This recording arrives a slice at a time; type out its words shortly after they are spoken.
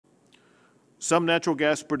some natural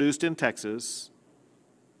gas produced in Texas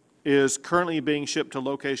is currently being shipped to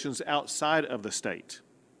locations outside of the state.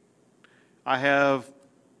 I have,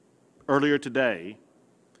 earlier today,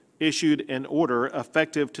 issued an order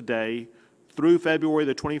effective today through February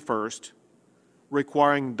the 21st,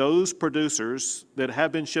 requiring those producers that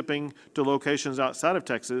have been shipping to locations outside of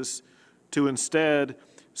Texas to instead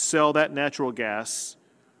sell that natural gas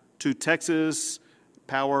to Texas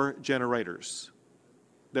power generators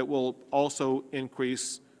that will also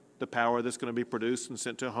increase the power that's going to be produced and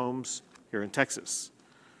sent to homes here in Texas.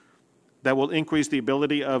 That will increase the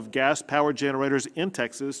ability of gas power generators in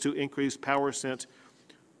Texas to increase power sent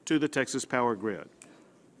to the Texas power grid.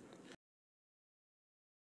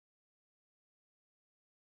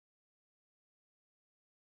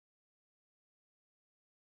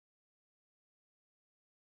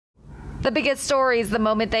 The biggest stories the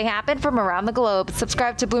moment they happen from around the globe.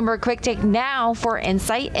 Subscribe to Bloomberg Quick Take now for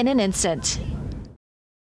insight in an instant.